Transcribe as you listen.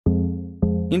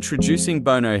Introducing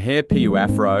Bono Hair PU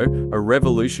Afro, a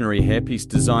revolutionary hairpiece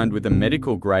designed with a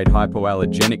medical-grade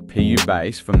hypoallergenic PU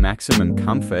base for maximum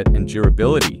comfort and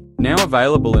durability. Now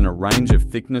available in a range of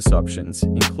thickness options,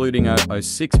 including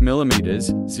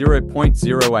 0.06mm,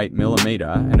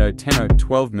 0.08mm, and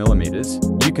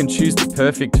 0.10-0.12mm, you can choose the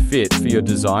perfect fit for your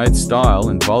desired style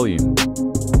and volume.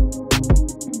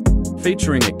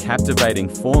 Featuring a captivating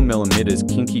 4mm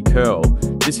kinky curl,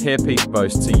 this hairpiece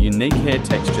boasts a unique hair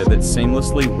texture that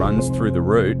seamlessly runs through the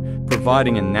root,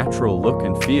 providing a natural look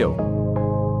and feel.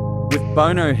 With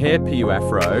Bono Hair PU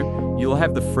Afro, you'll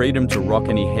have the freedom to rock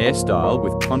any hairstyle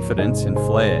with confidence and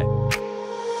flair.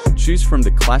 Choose from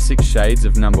the classic shades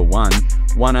of number 1,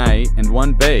 1A, and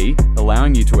 1B,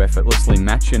 allowing you to effortlessly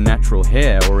match your natural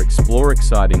hair or explore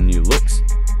exciting new looks.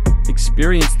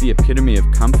 Experience the epitome of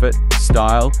comfort,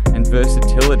 style, and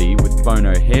versatility with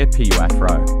Bono Hair PU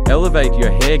Afro. Elevate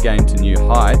your hair game to new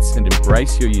heights and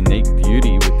embrace your unique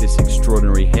beauty with this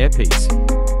extraordinary hairpiece.